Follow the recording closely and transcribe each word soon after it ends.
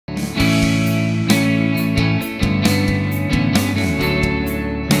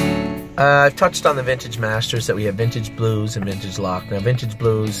I've touched on the Vintage Masters, that we have Vintage Blues and Vintage Lock. Now, Vintage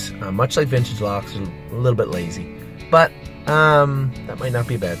Blues, much like Vintage Locks, are a little bit lazy, but that might not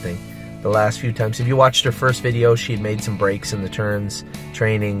be a bad thing. The last few times, if you watched her first video, she had made some breaks in the turns,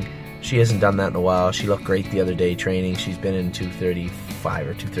 training. She hasn't done that in a while. She looked great the other day training. She's been in 235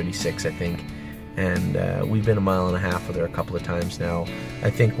 or 236, I think. And we've been a mile and a half with her a couple of times now. I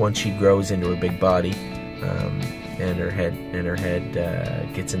think once she grows into her big body, and her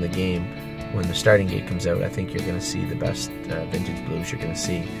head gets in the game, when the starting gate comes out, I think you're going to see the best Vintage Blues you're going to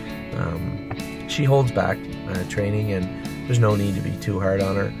see. She holds back training, and there's no need to be too hard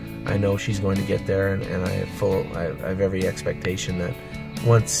on her. I know she's going to get there, and I have every expectation that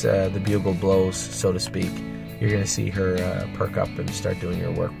once the bugle blows, so to speak, you're going to see her perk up and start doing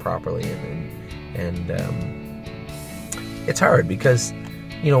her work properly. And it's hard because,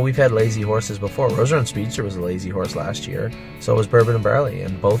 you know, we've had lazy horses before. Rose Run Speedster was a lazy horse last year. So was Bourbon and Barley,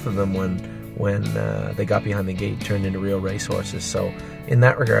 and both of them, when they got behind the gate, turned into real race horses. So in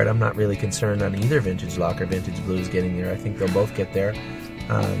that regard, I'm not really concerned on either Vintage Lock or Vintage Blues getting there. I think they'll both get there.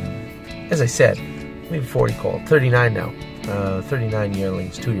 As I said, maybe 40 colt, 39 now, 39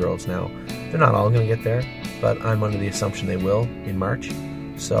 yearlings, 2-year-olds now. They're not all going to get there, but I'm under the assumption they will in March.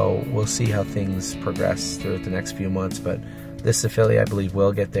 So we'll see how things progress throughout the next few months. But this affiliate, I believe,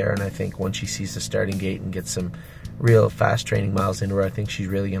 will get there, and I think once she sees the starting gate and gets some real fast training miles into her, I think she's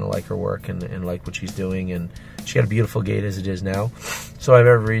really going to like her work and like what she's doing. And she got a beautiful gait as it is now. So I have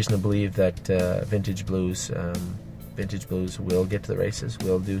every reason to believe that Vintage Blues will get to the races.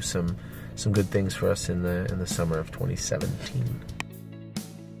 Will do some good things for us in the summer of 2017.